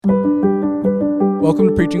Welcome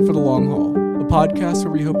to Preaching for the Long Haul, a podcast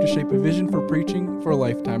where we hope to shape a vision for preaching for a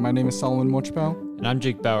lifetime. My name is Solomon Mochpau. And I'm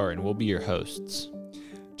Jake Bauer, and we'll be your hosts.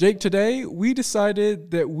 Jake, today we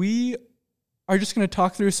decided that we are just going to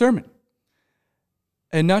talk through a sermon.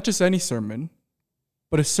 And not just any sermon,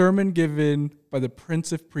 but a sermon given by the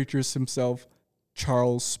Prince of Preachers himself,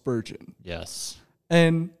 Charles Spurgeon. Yes.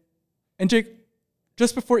 And Jake,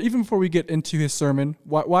 before we get into his sermon,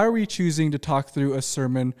 why are we choosing to talk through a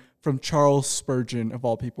sermon from Charles Spurgeon of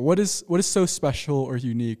all people? What is so special or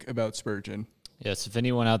unique about Spurgeon? Yes, if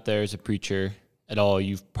anyone out there is a preacher at all,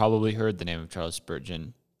 you've probably heard the name of Charles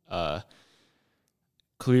Spurgeon.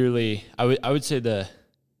 Clearly, I would say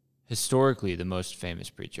historically the most famous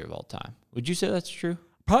preacher of all time. Would you say that's true?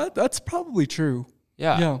 That's probably true.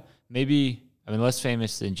 Yeah. Maybe, less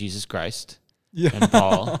famous than Jesus Christ Yeah. and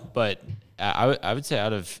Paul, but I would say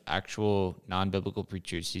out of actual non-biblical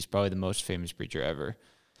preachers, he's probably the most famous preacher ever.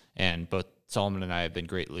 And both Solomon and I have been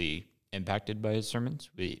greatly impacted by his sermons.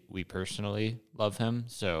 We personally love him,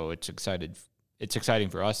 so it's exciting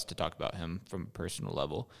for us to talk about him from a personal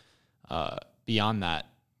level. Beyond that,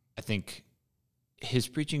 I think his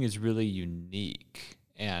preaching is really unique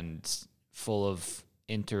and full of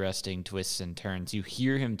interesting twists and turns. You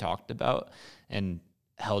hear him talked about and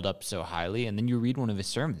held up so highly, and then you read one of his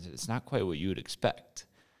sermons. It's not quite what you would expect.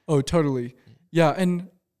 Oh, totally. Yeah,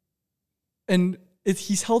 and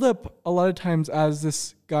he's held up a lot of times as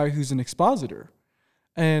this guy who's an expositor,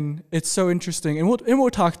 and it's so interesting. And we'll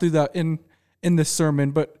talk through that in this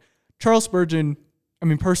sermon. But Charles Spurgeon,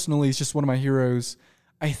 personally, is just one of my heroes.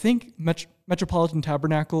 I think Metropolitan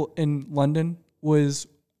Tabernacle in London was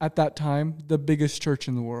at that time the biggest church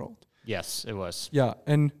in the world. Yes, it was. Yeah,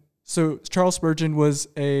 and so Charles Spurgeon was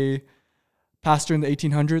a pastor in the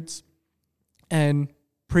 1800s and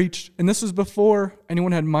preached, and this was before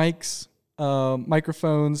anyone had mics,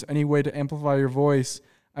 microphones, any way to amplify your voice.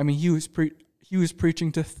 He was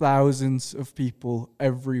preaching to thousands of people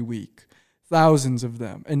every week, thousands of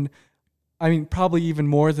them, and probably even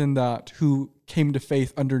more than that, who came to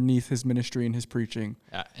faith underneath his ministry and his preaching.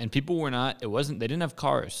 Yeah, and people they didn't have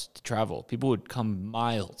cars to travel. People would come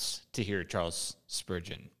miles to hear Charles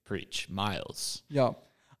Spurgeon preach, miles. Yeah.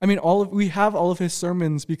 We have all of his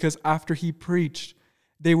sermons because after he preached,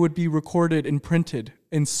 they would be recorded and printed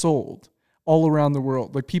and sold all around the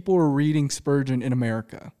world. Like, people were reading Spurgeon in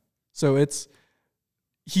America. So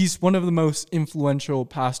he's one of the most influential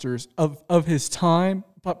pastors of his time,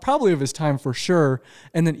 but probably of his time for sure.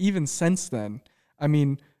 And then even since then,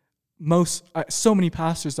 so many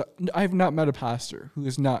pastors that I have not met a pastor who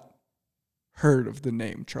has not heard of the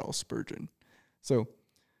name Charles Spurgeon. So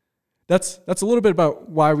that's a little bit about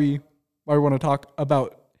why we want to talk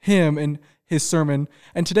about him and his sermon.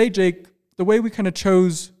 And today, Jake, the way we kind of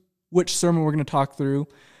chose which sermon we're going to talk through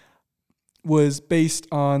was based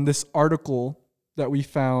on this article that we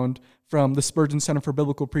found from the Spurgeon Center for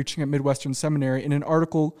Biblical Preaching at Midwestern Seminary in an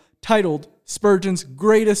article titled Spurgeon's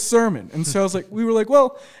Greatest Sermon. And so we were like,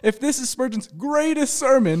 well, if this is Spurgeon's greatest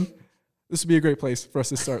sermon, this would be a great place for us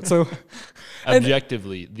to start. So,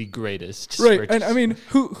 objectively, the greatest. Right. And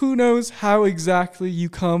who knows how exactly you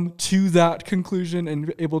come to that conclusion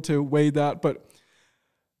and able to weigh that. But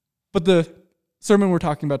the sermon we're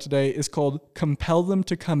talking about today is called Compel Them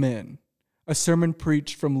to Come In, a sermon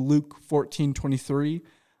preached from Luke 14:23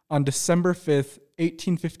 on December 5th,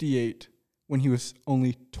 1858, when he was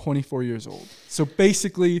only 24 years old. So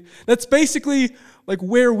that's basically like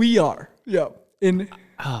where we are. Yeah.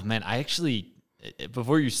 Oh man, I actually,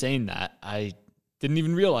 before you're saying that, I didn't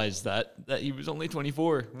even realize that he was only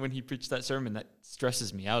 24 when he preached that sermon. That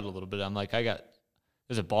stresses me out a little bit. I'm like,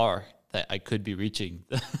 there's a bar that I could be reaching.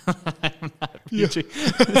 I'm not reaching.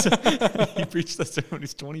 Yeah. He preached that sermon when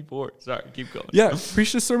he's 24. Sorry, keep going. Yeah,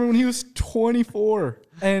 preached the sermon when he was 24,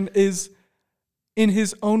 and is, in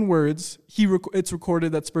his own words, it's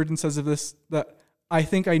recorded that Spurgeon says of this, that I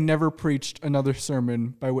think I never preached another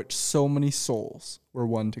sermon by which so many souls were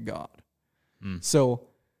won to God. So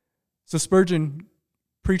Spurgeon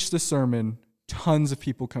preached this sermon, tons of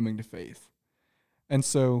people coming to faith. And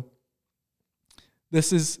so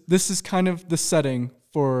this is kind of the setting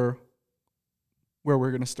for where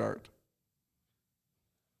we're going to start.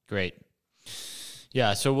 Great.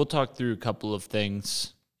 Yeah, so we'll talk through a couple of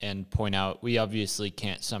things and point out, we obviously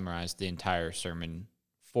can't summarize the entire sermon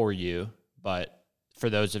for you, but for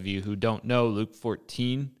those of you who don't know, Luke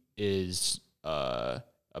 14 is a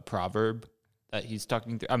proverb that he's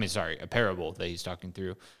talking through. A parable that he's talking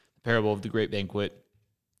through. The parable of the great banquet.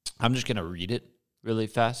 I'm just going to read it really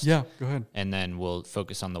fast. Yeah, go ahead. And then we'll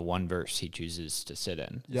focus on the one verse he chooses to sit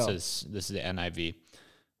in. Yeah. This is the NIV.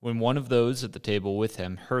 When one of those at the table with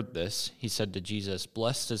him heard this, he said to Jesus,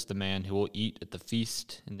 "Blessed is the man who will eat at the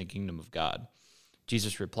feast in the kingdom of God."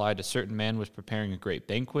 Jesus replied, "A certain man was preparing a great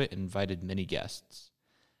banquet and invited many guests.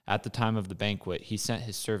 At the time of the banquet, he sent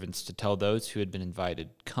his servants to tell those who had been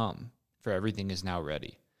invited, 'Come, for everything is now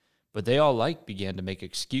ready.' But they all alike began to make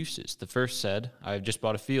excuses. The first said, 'I have just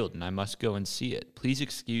bought a field, and I must go and see it. Please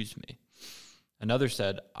excuse me.' Another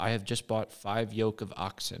said, 'I have just bought 5 yoke of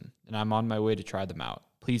oxen, and I'm on my way to try them out.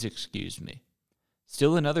 Please excuse me.'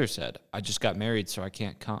 Still another said, 'I just got married, so I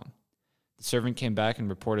can't come.' The servant came back and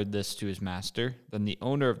reported this to his master. Then the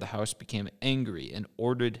owner of the house became angry and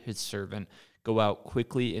ordered his servant, 'Go out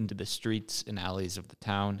quickly into the streets and alleys of the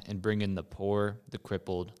town and bring in the poor, the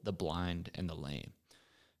crippled, the blind, and the lame.'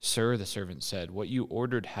 'Sir,' the servant said, 'what you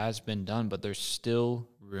ordered has been done, but there's still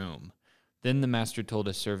room.' Then the master told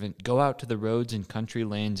his servant, 'Go out to the roads and country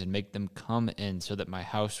lanes and make them come in so that my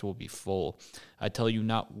house will be full. I tell you,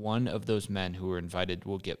 not one of those men who were invited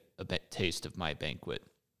will get a taste of my banquet.'"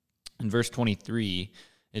 And verse 23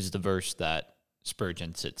 is the verse that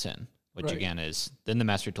Spurgeon sits in, which Right. again is, "Then the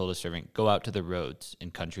master told his servant, 'Go out to the roads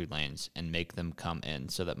and country lanes and make them come in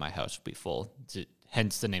so that my house will be full.'"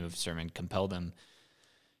 Hence the name of the sermon, "Compel them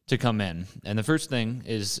to come in." And the first thing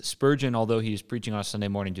is Spurgeon, although he's preaching on a Sunday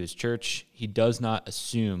morning to his church, he does not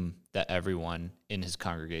assume that everyone in his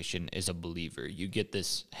congregation is a believer. You get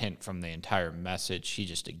this hint from the entire message. He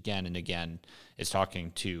just again and again is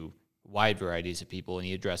talking to wide varieties of people, and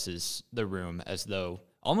he addresses the room as though,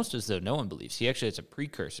 almost as though no one believes. He actually has a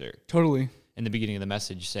precursor Totally. in the beginning of the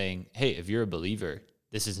message saying, "Hey, if you're a believer,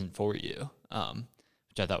 this isn't for you,"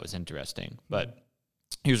 which I thought was interesting. But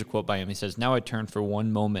here's a quote by him. He says, "Now I turn for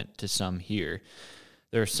one moment to some here.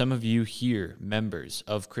 There are some of you here, members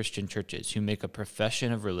of Christian churches, who make a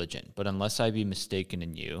profession of religion, but unless I be mistaken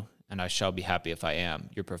in you, and I shall be happy if I am,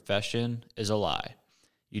 your profession is a lie.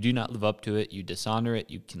 You do not live up to it, you dishonor it,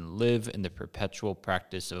 you can live in the perpetual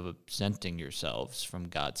practice of absenting yourselves from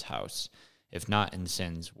God's house, if not in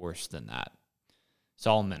sins worse than that."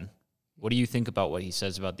 Solomon, what do you think about what he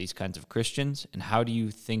says about these kinds of Christians, and how do you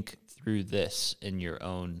think through this in your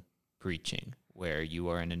own preaching, where you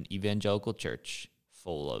are in an evangelical church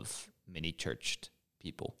full of many churched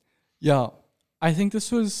people? Yeah. I think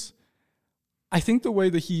the way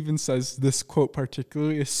that he even says this quote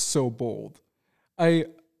particularly is so bold. I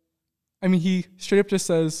mean, he straight up just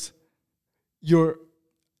says, "You'll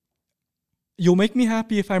make me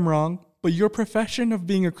happy if I'm wrong, but your profession of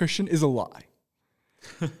being a Christian is a lie."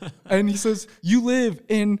 And he says, "You live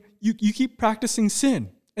in, you keep practicing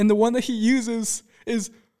sin." And the one that he uses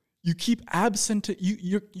is, "You keep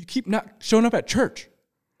you keep not showing up at church."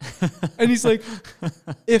 And he's like,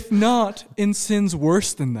 "If not in sins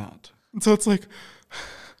worse than that." And so it's like,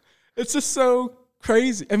 it's just so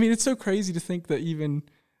crazy. I mean, it's so crazy to think that even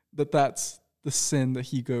that's the sin that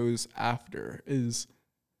he goes after is,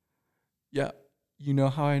 yeah, you know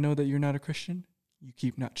how I know that you're not a Christian? You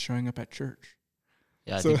keep not showing up at church.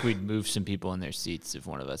 Yeah, I So- think we'd move some people in their seats if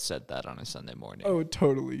one of us said that on a Sunday morning. Oh,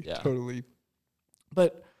 totally, Yeah. totally.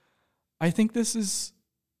 But I think this is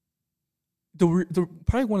the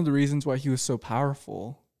probably one of the reasons why he was so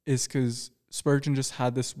powerful is because Spurgeon just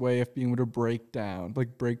had this way of being able to break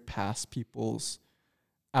past people's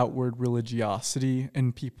outward religiosity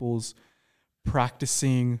and people's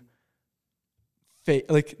practicing faith.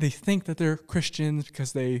 Like, they think that they're Christians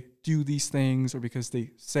because they do these things, or because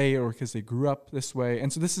they say, or because they grew up this way.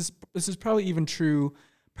 And so this is probably even true,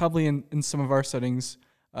 probably in some of our settings,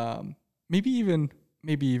 maybe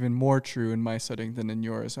even more true in my setting than in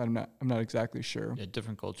yours. I'm not exactly sure. Yeah,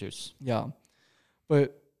 different cultures. Yeah.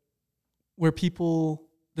 But where people,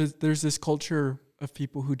 there's this culture of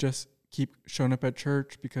people who just keep showing up at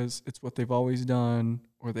church because it's what they've always done,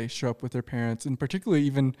 or they show up with their parents. And particularly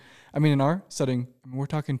even, I mean, in our setting, we're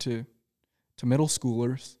talking to middle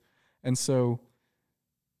schoolers. And so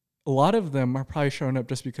a lot of them are probably showing up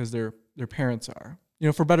just because their parents are,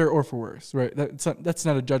 for better or for worse, right? That's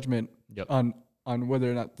not a judgment Yep. on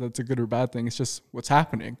whether or not that's a good or bad thing. It's just what's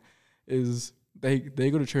happening is they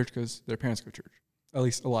go to church because their parents go to church, at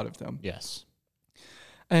least a lot of them. Yes.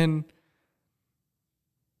 And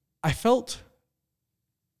I felt,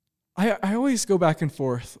 I always go back and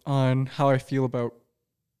forth on how I feel about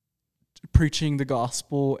preaching the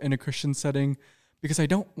gospel in a Christian setting, because I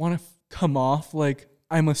don't want to come off like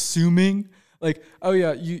I'm assuming, like, oh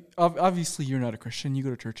yeah, obviously you're not a Christian, you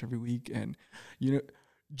go to church every week, and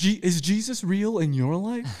is Jesus real in your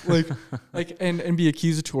life? Like and be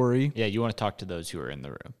accusatory. Yeah, you want to talk to those who are in the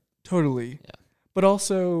room. Totally. Yeah. But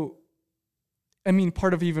also, I mean,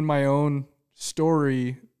 part of even my own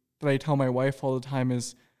story that I tell my wife all the time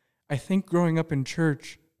is, I think growing up in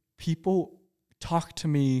church, people talked to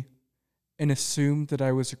me and assumed that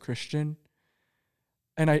I was a Christian.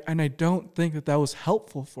 And I don't think that was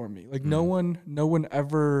helpful for me. Like no one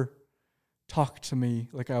ever talked to me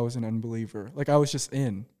like I was an unbeliever. Like I was just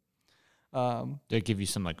in. They give you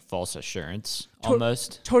some like false assurance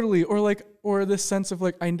almost. Totally. Or this sense of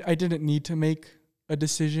like, I didn't need to make a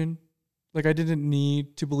decision. Like I didn't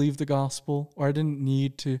need to believe the gospel, or I didn't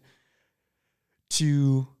need to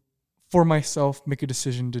for myself make a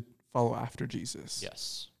decision to follow after Jesus.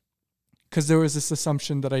 Yes. Because there was this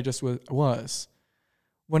assumption that I just was.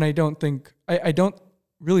 When I don't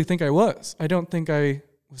really think I was. I don't think I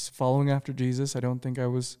was following after Jesus. I don't think I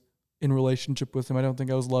was in relationship with him. I don't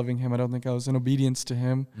think I was loving him. I don't think I was in obedience to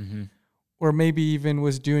him. Mm-hmm. Or maybe even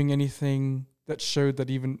was doing anything that showed that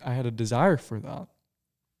even I had a desire for that.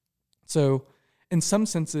 So in some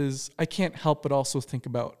senses, I can't help but also think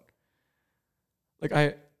about,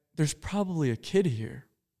 like there's probably a kid here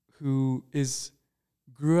who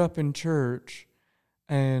grew up in church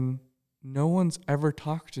and no one's ever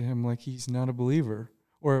talked to him like he's not a believer,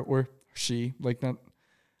 or she, like not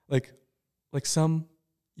like some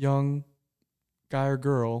young guy or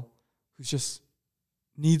girl who just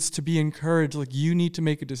needs to be encouraged. Like you need to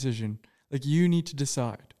make a decision. Like you need to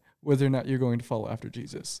decide whether or not you're going to follow after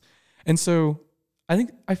Jesus. And so I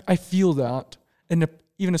think I feel that, and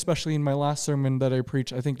even especially in my last sermon that I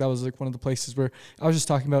preached, I think that was like one of the places where I was just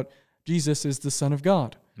talking about Jesus is the Son of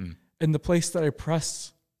God. And the place that I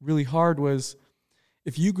pressed really hard was,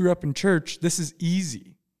 if you grew up in church, this is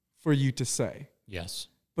easy for you to say. Yes.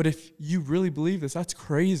 But if you really believe this, that's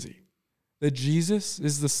crazy. That Jesus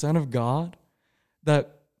is the Son of God,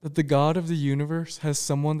 that the God of the universe has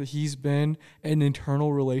someone that he's been in an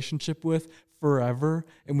eternal relationship with forever,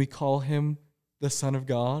 and we call him the Son of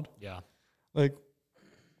God. Yeah. Like,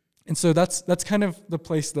 and so that's kind of the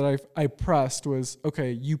place that I pressed was,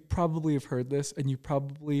 okay, you probably have heard this, and you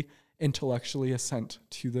probably intellectually assent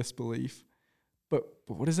to this belief, but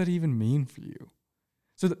what does that even mean for you?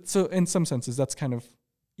 So in some senses, that's kind of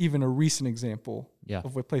even a recent example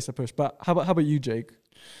of what place I pushed. But how about you, Jake?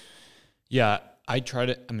 Yeah, I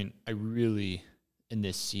really in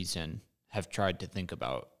this season have tried to think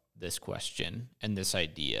about this question and this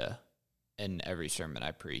idea in every sermon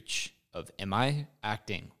I preach of, am I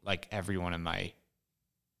acting like everyone in my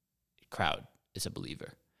crowd is a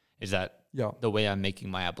believer? Is that the way I'm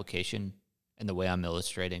making my application and the way I'm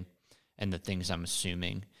illustrating and the things I'm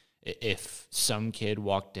assuming? If some kid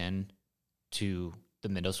walked in to the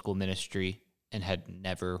middle school ministry and had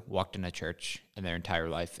never walked in a church in their entire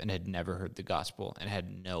life and had never heard the gospel and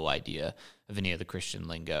had no idea of any of the Christian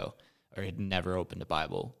lingo or had never opened a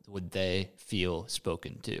Bible, would they feel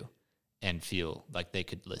spoken to and feel like they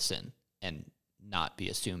could listen and not be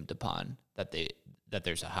assumed upon that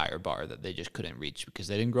there's a higher bar that they just couldn't reach because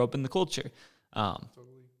they didn't grow up in the culture?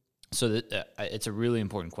 Totally. So it's a really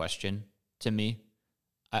important question to me.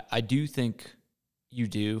 I do think you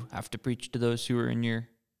do have to preach to those who are in your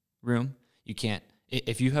room. You can't,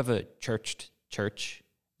 if you have a church,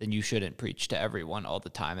 then you shouldn't preach to everyone all the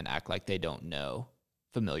time and act like they don't know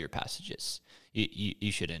familiar passages.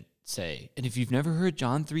 You shouldn't say, and if you've never heard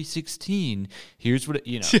John 3:16, here's what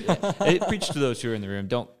preach to those who are in the room.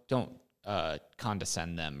 Don't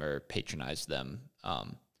condescend them or patronize them.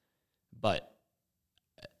 But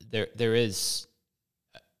there is,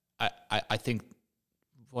 I think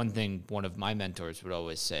one thing one of my mentors would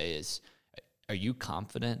always say is, are you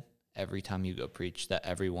confident every time you go preach that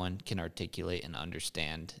everyone can articulate and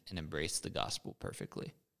understand and embrace the gospel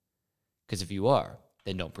perfectly? Because if you are,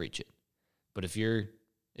 then don't preach it. But if you're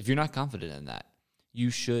not confident in that, you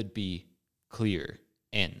should be clear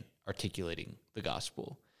in articulating the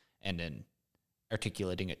gospel and in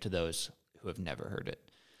articulating it to those who have never heard it.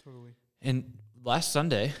 Totally. And last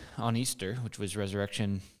Sunday on Easter, which was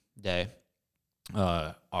Resurrection Day,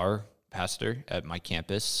 our pastor at my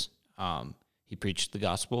campus, he preached the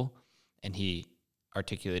gospel and he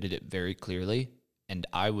articulated it very clearly, and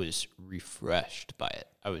I was refreshed by it.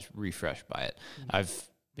 Mm-hmm. I've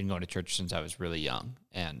been going to church since I was really young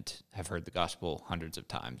and have heard the gospel hundreds of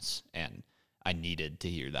times, and I needed to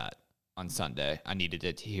hear that on Sunday. I needed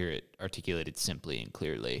to hear it articulated simply and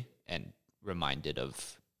clearly and reminded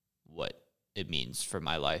of what it means for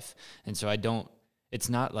my life. And so it's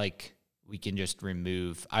not like we can just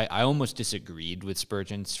remove. I almost disagreed with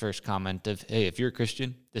Spurgeon's first comment of, hey, if you're a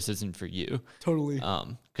Christian, this isn't for you. Totally.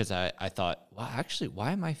 Because I thought, well, actually,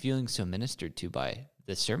 why am I feeling so ministered to by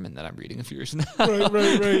this sermon that I'm reading of yours now?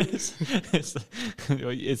 Right.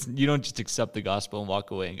 It's you don't just accept the gospel and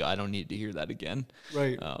walk away and go, I don't need to hear that again.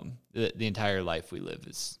 Right. The entire life we live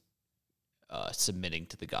is submitting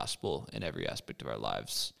to the gospel in every aspect of our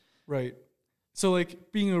lives. Right. So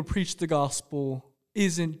like being able to preach the gospel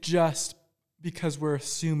isn't just because we're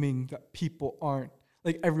assuming that people aren't,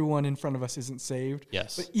 like everyone in front of us isn't saved.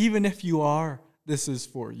 Yes. But even if you are, this is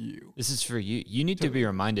for you. This is for you. You need to be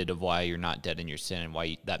reminded of why you're not dead in your sin and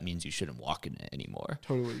why that means you shouldn't walk in it anymore.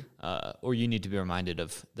 Totally. Or you need to be reminded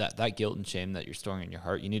of that guilt and shame that you're storing in your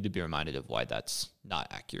heart. You need to be reminded of why that's not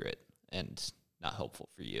accurate and not helpful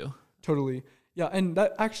for you. Totally. Yeah, and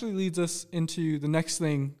that actually leads us into the next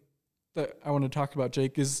thing that I want to talk about,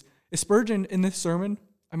 Jake, is Spurgeon in this sermon.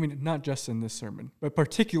 I mean, not just in this sermon, but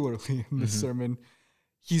particularly in this sermon,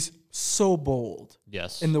 he's so bold.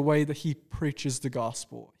 Yes. In the way that he preaches the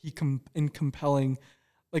gospel. In compelling,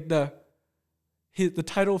 like the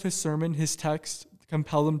title of his sermon, his text,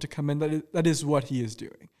 compel them to come in. That is what he is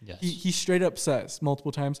doing. Yes. He straight up says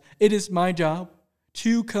multiple times, it is my job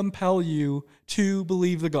to compel you to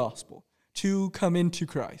believe the gospel, to come into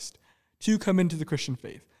Christ, to come into the Christian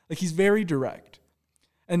faith. Like he's very direct.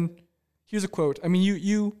 And here's a quote. I mean,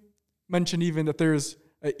 you mentioned even that there's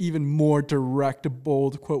an even more direct,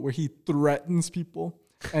 bold quote where he threatens people.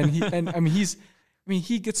 And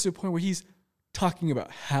he gets to a point where he's talking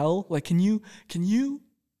about hell. Like, can you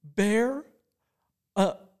bear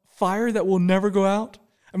a fire that will never go out?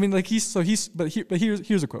 I mean, like here's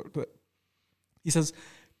a quote. But he says,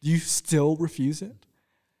 do you still refuse it?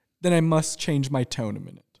 Then I must change my tone a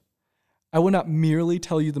minute. I will not merely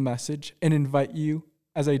tell you the message and invite you,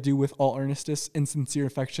 as I do with all earnestness and sincere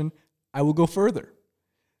affection. I will go further.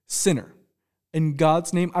 Sinner, in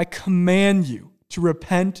God's name, I command you to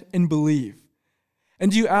repent and believe.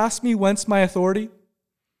 And do you ask me whence my authority?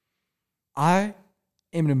 I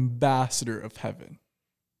am an ambassador of heaven.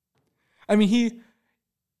 I mean,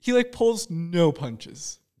 he like pulls no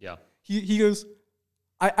punches. Yeah. He goes,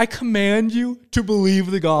 I command you to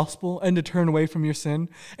believe the gospel and to turn away from your sin.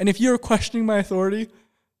 And if you're questioning my authority,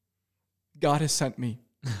 God has sent me.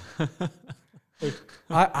 Like,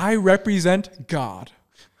 I represent God.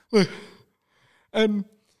 And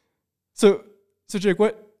so Jake,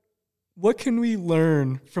 what can we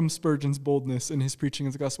learn from Spurgeon's boldness in his preaching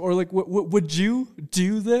of the gospel? Or like, what would you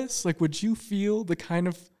do this? Like, would you feel the kind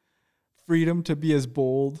of freedom to be as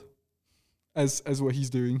bold as what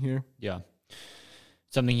he's doing here? Yeah.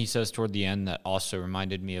 Something he says toward the end that also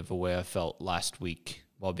reminded me of a way I felt last week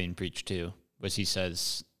while being preached to was he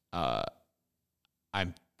says,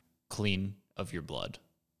 I'm clean of your blood.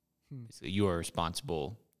 So you are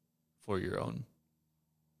responsible for your own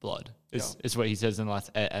blood. Is what he says in the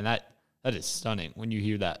last, and that is stunning when you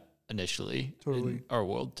hear that initially. Totally. In our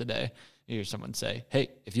world today. You hear someone say, hey,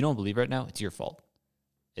 if you don't believe right now, it's your fault.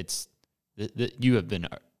 It's you have been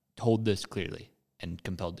told this clearly and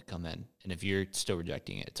compelled to come in. And if you're still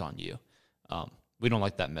rejecting it, it's on you. We don't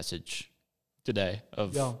like that message today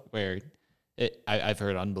of where I've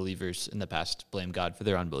heard unbelievers in the past blame God for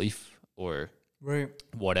their unbelief or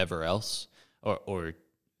whatever else, or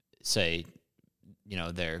say,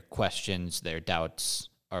 their questions, their doubts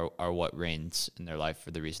are what reigns in their life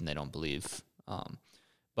for the reason they don't believe.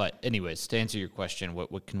 But anyways, to answer your question,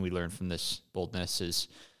 what can we learn from this boldness is,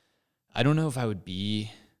 I don't know if I would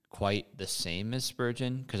be quite the same as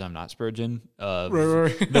Spurgeon, because I'm not Spurgeon,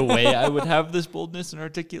 the way I would have this boldness and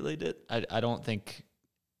articulate it. I don't think,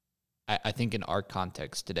 I think in our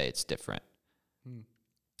context today, it's different.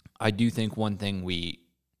 I do think one thing we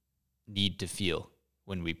need to feel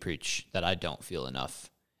when we preach that I don't feel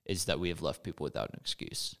enough is that we have left people without an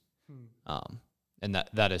excuse. And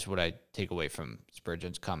that is what I take away from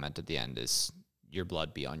Spurgeon's comment at the end is your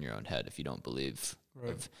blood be on your own head if you don't believe.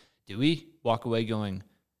 Do we walk away going,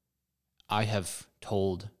 I have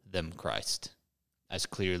told them Christ as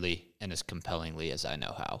clearly and as compellingly as I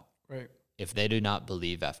know how. If they do not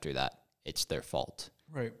believe after that, it's their fault.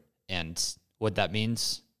 And what that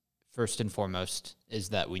means, first and foremost, is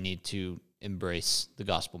that we need to embrace the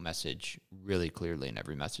gospel message really clearly in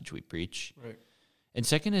every message we preach. And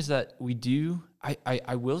second is that we do,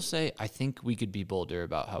 I will say, I think we could be bolder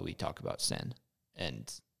about how we talk about sin and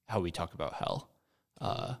how we talk about hell.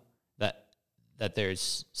 That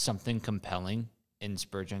there's something compelling in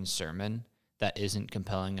Spurgeon's sermon that isn't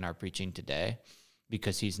compelling in our preaching today,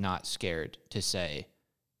 because he's not scared to say,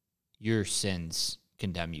 your sins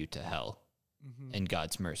condemn you to hell, and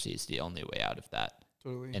God's mercy is the only way out of that.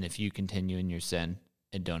 And if you continue in your sin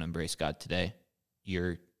and don't embrace God today,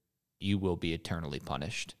 you will be eternally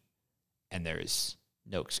punished, and there is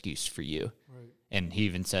no excuse for you. And he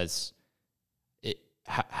even says,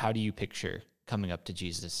 how do you picture coming up to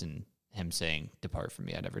Jesus and him saying, depart from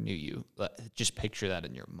me, I never knew you? Just picture that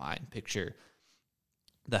in your mind. Picture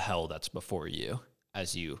the hell that's before you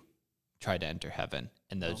as you try to enter heaven,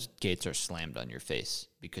 and those gates are slammed on your face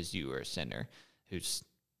because you were a sinner who's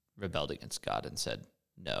rebelled against God and said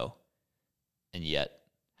no, and yet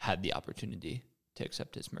had the opportunity to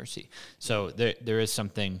accept his mercy. So there is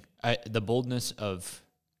something, the boldness of,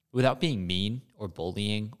 without being mean or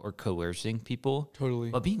bullying or coercing people,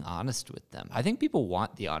 Totally. but being honest with them. I think people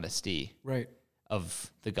want the honesty Right.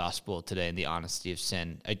 of the gospel today and the honesty of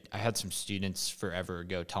sin. I had some students forever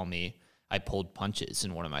ago tell me I pulled punches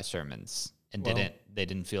in one of my sermons and Wow. they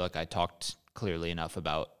didn't feel like I talked clearly enough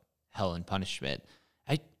about hell and punishment.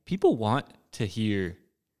 People want to hear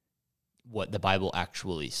what the Bible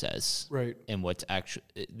actually says. Right. And what's actually,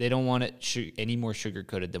 they don't want it any more sugar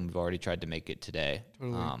coated than we've already tried to make it today.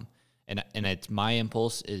 Totally. And it's my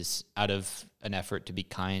impulse is, out of an effort to be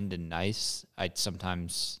kind and nice, I'd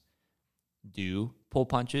sometimes do pull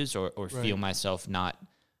punches or feel Right. myself not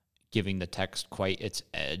giving the text quite its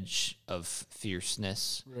edge of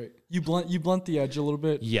fierceness. Right. You blunt the edge a little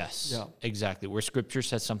bit. Yes, Yeah. exactly. Where scripture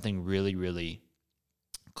says something really, really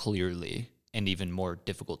clearly and even more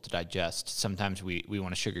difficult to digest, sometimes we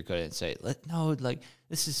want to sugarcoat it and say,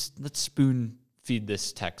 let's spoon feed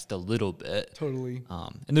this text a little bit. Totally.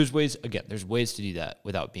 And there's ways to do that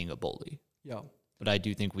without being a bully. Yeah. But I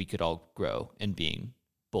do think we could all grow in being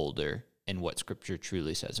bolder in what scripture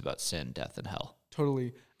truly says about sin, death, and hell.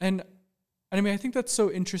 Totally. And I mean, I think that's so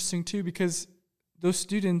interesting too, because those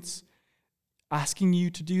students asking you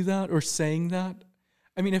to do that or saying that,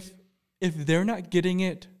 I mean, if they're not getting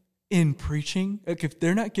it in preaching, like if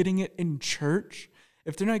they're not getting it in church,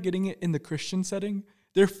 if they're not getting it in the Christian setting,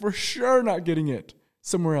 they're for sure not getting it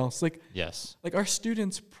somewhere else. Yes. Like our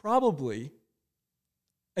students probably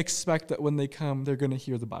expect that when they come, they're going to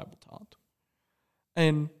hear the Bible taught.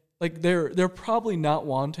 And like they're probably not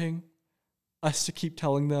wanting us to keep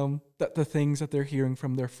telling them that the things that they're hearing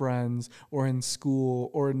from their friends or in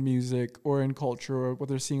school or in music or in culture or what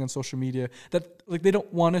they're seeing on social media, that like they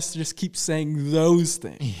don't want us to just keep saying those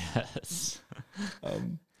things. Yes.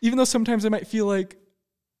 Even though sometimes it might feel like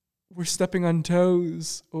we're stepping on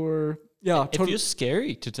toes or It feels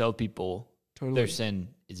scary to tell people totally. their sin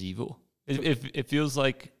is evil. It feels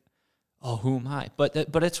like, oh, who am I? But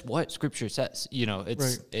it's what scripture says. You know,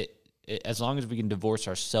 it's Right. as long as we can divorce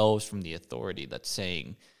ourselves from the authority that's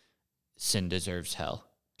saying sin deserves hell,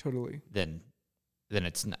 Totally. then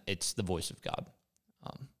it's the voice of God,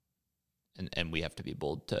 and we have to be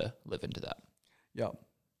bold to live into that. Yeah.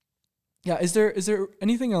 Yeah. Is there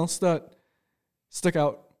anything else that stuck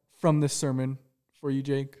out from this sermon for you,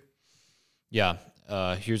 Jake? Yeah.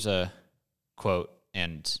 Here's a quote,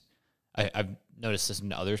 and I've noticed this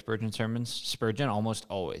in other Spurgeon sermons. Spurgeon almost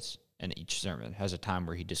always in each sermon has a time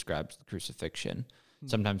where he describes the crucifixion,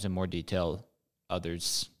 sometimes in more detail, other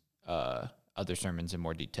sermons in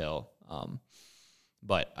more detail.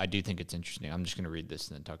 But I do think it's interesting. I'm just going to read this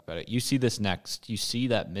and then talk about it. You see this next. You see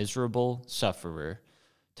that miserable sufferer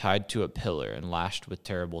tied to a pillar and lashed with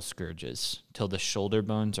terrible scourges, till the shoulder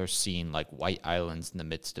bones are seen like white islands in the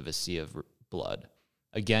midst of a sea of blood.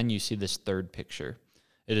 Again, you see this third picture.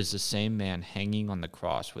 It is the same man hanging on the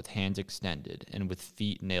cross with hands extended and with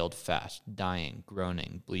feet nailed fast, dying,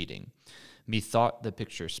 groaning, bleeding. Methought the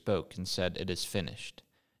picture spoke and said, It is finished.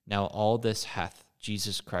 Now all this hath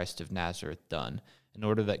Jesus Christ of Nazareth done, in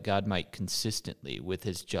order that God might consistently with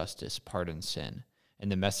his justice pardon sin.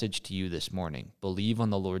 And the message to you this morning, believe on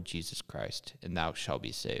the Lord Jesus Christ, and thou shalt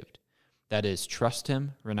be saved. That is, trust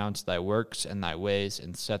him, renounce thy works and thy ways,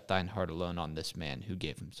 and set thine heart alone on this man who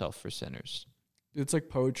gave himself for sinners. It's like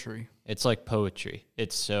poetry. It's like poetry.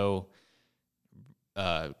 It's so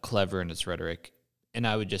clever in its rhetoric. And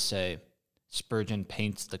I would just say Spurgeon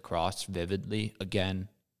paints the cross vividly again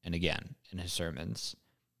and again in his sermons.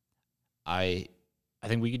 I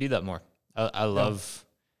think we could do that more. I love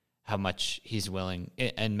how much he's willing,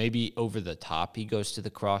 and maybe over the top he goes to the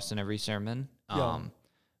cross in every sermon.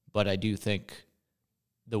 But I do think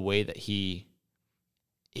the way that he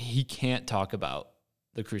can't talk about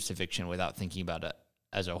the crucifixion without thinking about it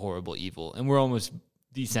as a horrible evil. And we're almost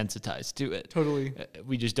desensitized to it. Totally.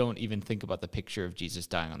 We just don't even think about the picture of Jesus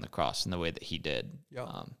dying on the cross in the way that he did.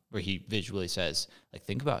 Yeah. Where he visually says, like,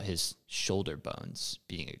 think about his shoulder bones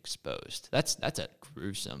being exposed. That's a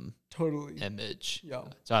gruesome Totally. image. Yeah.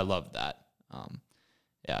 So I love that.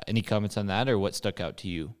 Any comments on that, or what stuck out to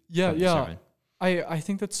you? Yeah, from the yeah. sermon? I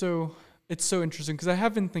think it's so interesting because I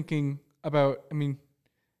have been thinking about, I mean,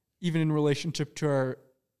 even in relationship to our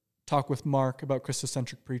talk with Mark about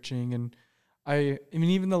Christocentric preaching, and I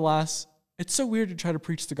mean, even it's so weird to try to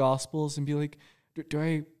preach the Gospels and be like, do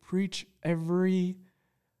I preach every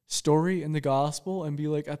story in the Gospel and be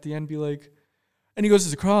like, at the end, be like, and he goes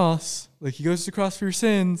to the cross, like he goes to the cross for your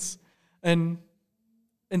sins, And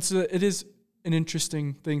so it is an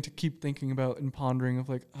interesting thing to keep thinking about and pondering of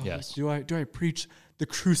like, oh, Yes. do I preach the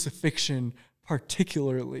crucifixion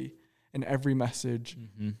particularly in every message?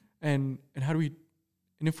 And how do we,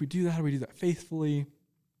 and if we do that, how do we do that faithfully?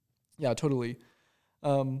 Yeah, totally.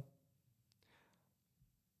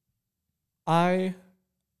 I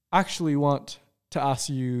actually want to ask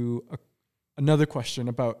you another question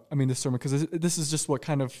about, this sermon, because this is just what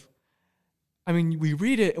kind of, we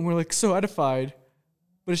read it and we're like so edified,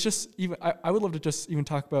 but it's just even, I would love to just even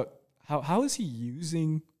talk about how is he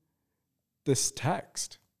using this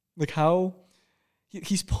text? Like how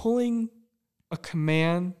he's pulling a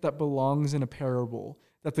command that belongs in a parable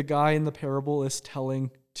that the guy in the parable is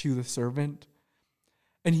telling to the servant,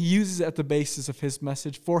 and he uses it at the basis of his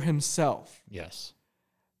message for himself. Yes.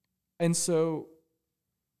 And so,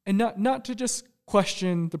 and not to just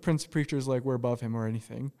question the prince of preachers like we're above him or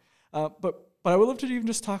anything, but I would love to even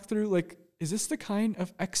just talk through, like, is this the kind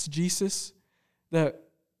of exegesis that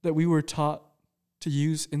we were taught to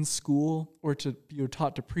use in school, or to be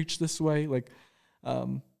taught to preach this way? Like, I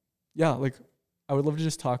would love to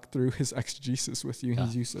just talk through his exegesis with you and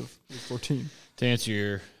his use of Luke 14. To answer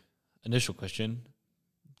your initial question,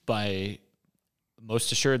 by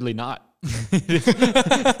most assuredly not.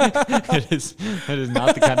 It is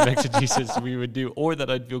not the kind of exegesis we would do, or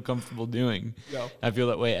that I'd feel comfortable doing. Yeah. I feel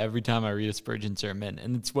that way every time I read a Spurgeon sermon,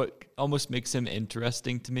 and it's what almost makes him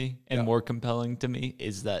interesting to me and more compelling to me,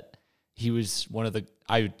 is that he was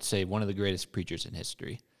I would say one of the greatest preachers in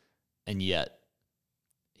history, and yet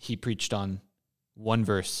he preached on one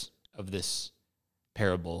verse of this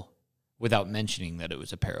parable without mentioning that it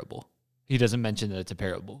was a parable. He doesn't mention that it's a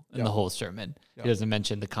parable in the whole sermon. He doesn't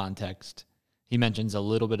mention the context. He mentions a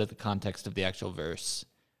little bit of the context of the actual verse.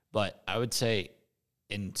 But I would say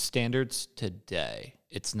in standards today,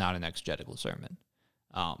 it's not an exegetical sermon.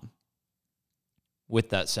 With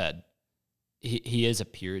that said, he is a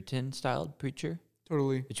Puritan-styled preacher.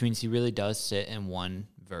 Totally. Which means he really does sit in one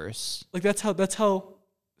verse. Like that's how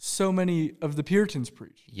so many of the Puritans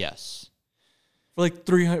preach. Yes. For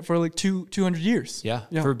like 200 years. Yeah.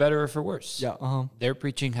 For better or for worse. Yeah. Their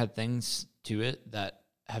preaching had things to it that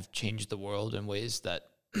have changed the world in ways that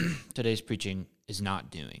today's preaching is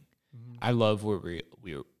not doing. Mm-hmm. I love where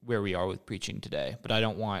we are with preaching today, but I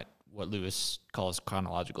don't want what Lewis calls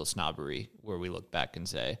chronological snobbery, where we look back and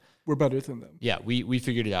say we're better than them. Yeah, we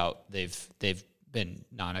figured it out. They've been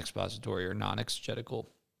non-expository or non-exegetical.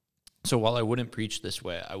 So while I wouldn't preach this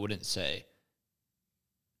way, I wouldn't say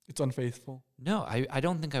it's unfaithful. No, I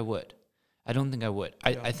don't think I would.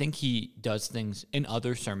 I think he does things in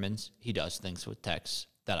other sermons. He does things with texts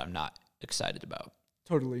that I'm not excited about.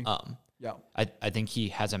 Totally. Yeah. I think he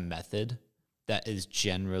has a method that is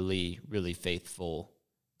generally really faithful,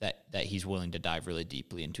 that he's willing to dive really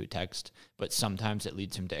deeply into a text, but sometimes it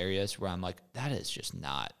leads him to areas where I'm like, that is just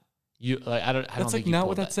not you. Like, I don't that's think like not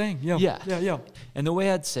what that's saying. Yeah. And the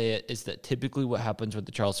way I'd say it is that typically what happens with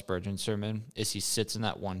the Charles Spurgeon sermon is he sits in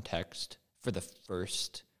that one text for the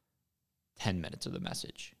first 10 minutes of the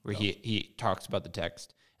message, where he talks about the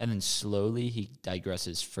text, and then slowly he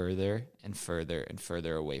digresses further and further and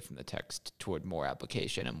further away from the text toward more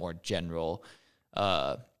application and more general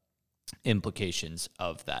implications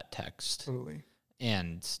of that text. Totally.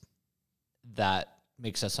 And that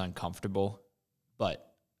makes us uncomfortable, but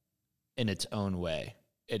in its own way,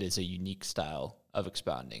 it is a unique style of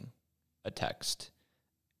expounding a text.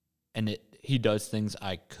 And he does things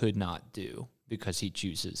I could not do because he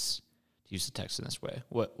chooses to use the text in this way.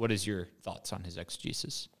 What is your thoughts on his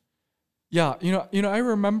exegesis? Yeah, I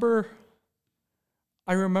remember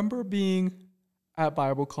being at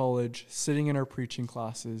Bible college, sitting in our preaching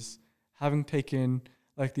classes, having taken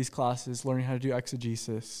like these classes, learning how to do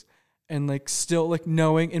exegesis, and like still like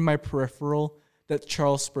knowing in my peripheral that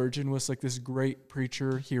Charles Spurgeon was like this great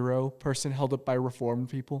preacher, hero, person held up by Reformed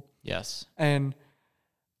people. Yes. And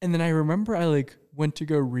then I remember I like went to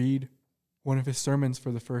go read one of his sermons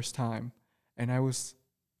for the first time, and I just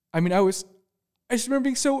remember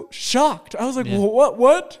being so shocked. I was like,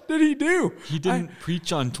 what did he do? He didn't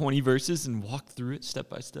preach on 20 verses and walk through it step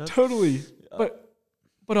by step. Totally.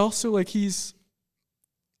 But also like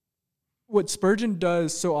what Spurgeon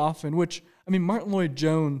does so often, which Martin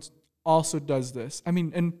Lloyd-Jones also does this.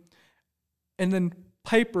 And then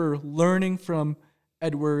Piper learning from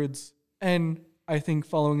Edwards, and I think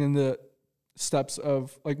following in the steps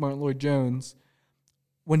of like Martin Lloyd-Jones,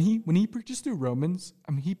 when he preaches through Romans,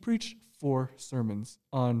 he preached 4 sermons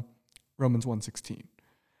on Romans 1:16,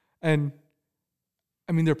 and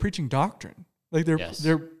they're preaching doctrine. Like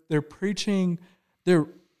they're preaching, they're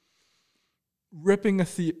ripping a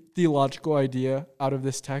theological idea out of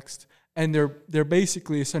this text and they're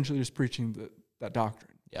basically essentially just preaching that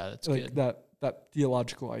doctrine. Yeah, that's like good. that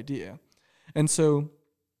theological idea. And so,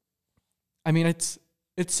 I mean, it's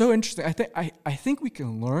so interesting. I think we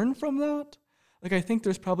can learn from that. Like, I think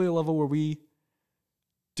there's probably a level where we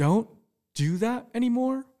don't do that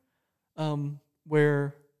anymore,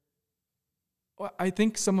 where I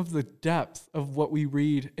think some of the depth of what we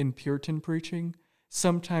read in Puritan preaching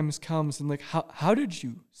sometimes comes in, like, how did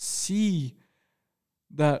you see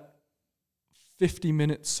that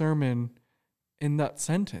 50-minute sermon in that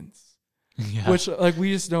sentence? Yeah. Which, like,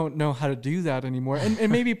 we just don't know how to do that anymore.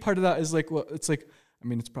 And maybe part of that is like, well, it's like, I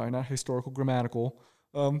mean, it's probably not historical grammatical.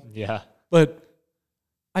 Yeah. But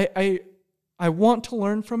I want to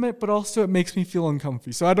learn from it, but also it makes me feel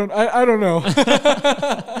uncomfy. So I don't know.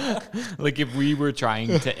 Like, if we were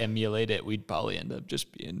trying to emulate it, we'd probably end up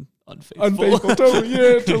just being unfaithful. Unfaithful, totally.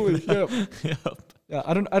 Yeah, totally. Yep. Yep. Yeah,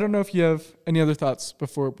 I don't know if you have any other thoughts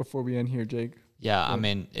before we end here, Jake. Yeah, I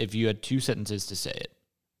mean, if you had 2 sentences to say it,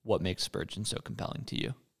 what makes Spurgeon so compelling to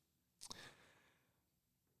you?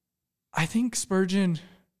 I think Spurgeon,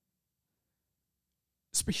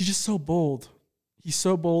 he's just so bold. He's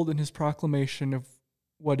so bold in his proclamation of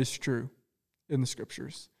what is true in the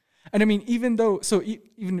scriptures. And I mean, even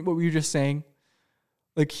what we were just saying,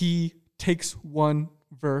 like, he takes one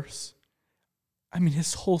verse. I mean,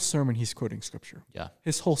 his whole sermon, he's quoting scripture. Yeah.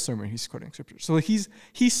 His whole sermon, he's quoting scripture. So, like, he's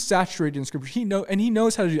saturated in scripture. He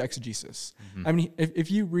knows how to do exegesis. Mm-hmm. I mean,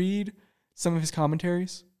 if you read some of his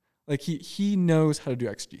commentaries, like, he knows how to do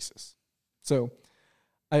exegesis. So,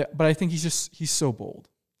 but I think he's so bold.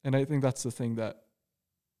 And I think that's the thing that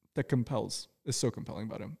is so compelling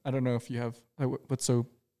about him. I don't know if you have, what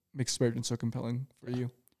makes Spurgeon so compelling for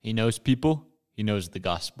you. He knows people. He knows the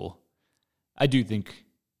gospel. I do think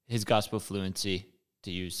his gospel fluency,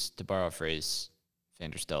 to borrow a phrase,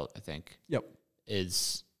 Van der Stelt, I think, Yep,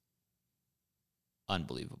 is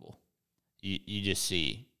unbelievable. You just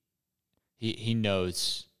see, he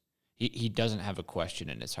knows, he doesn't have a question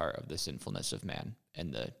in his heart of the sinfulness of man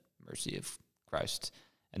and the mercy of Christ.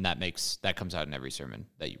 And that comes out in every sermon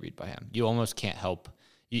that you read by him. You almost can't help.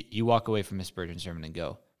 You walk away from a Spurgeon sermon and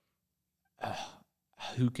go,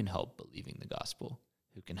 who can help believing the gospel?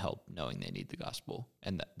 Who can help knowing they need the gospel?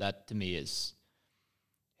 And that to me is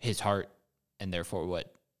his heart, and therefore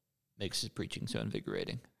what makes his preaching so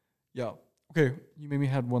invigorating. yeah. Okay, you made me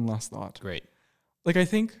had one last thought. Great. Like, I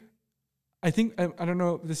think I don't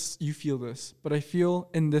know if you feel this, but I feel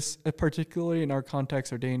in this, particularly in our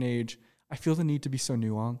context, our day and age, I feel the need to be so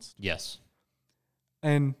nuanced. Yes.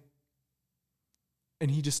 And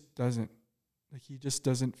he just doesn't. Like, he just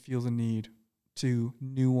doesn't feel the need to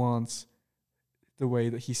nuance the way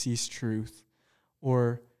that he sees truth,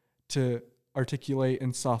 or to articulate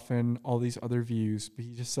and soften all these other views. But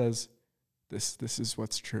he just says, this is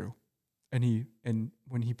what's true. And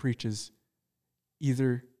when he preaches,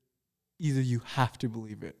 either you have to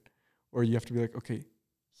believe it, or you have to be like, okay,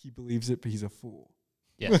 he believes it, but he's a fool.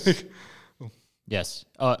 Yes. Yes.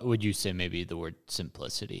 Would you say maybe the word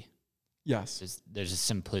simplicity? Yes. There's a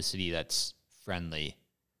simplicity that's friendly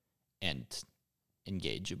and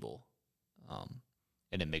engageable,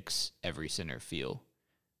 and it makes every sinner feel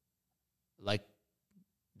like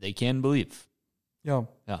they can believe. Yeah.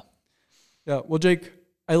 Yeah. Yeah. Well, Jake,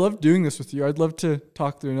 I love doing this with you. I'd love to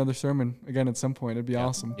talk through another sermon again at some point. It'd be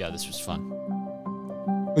awesome. Yeah, this was fun.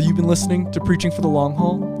 Well, you've been listening to Preaching for the Long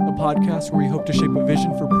Haul, a podcast where we hope to shape a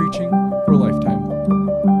vision for preaching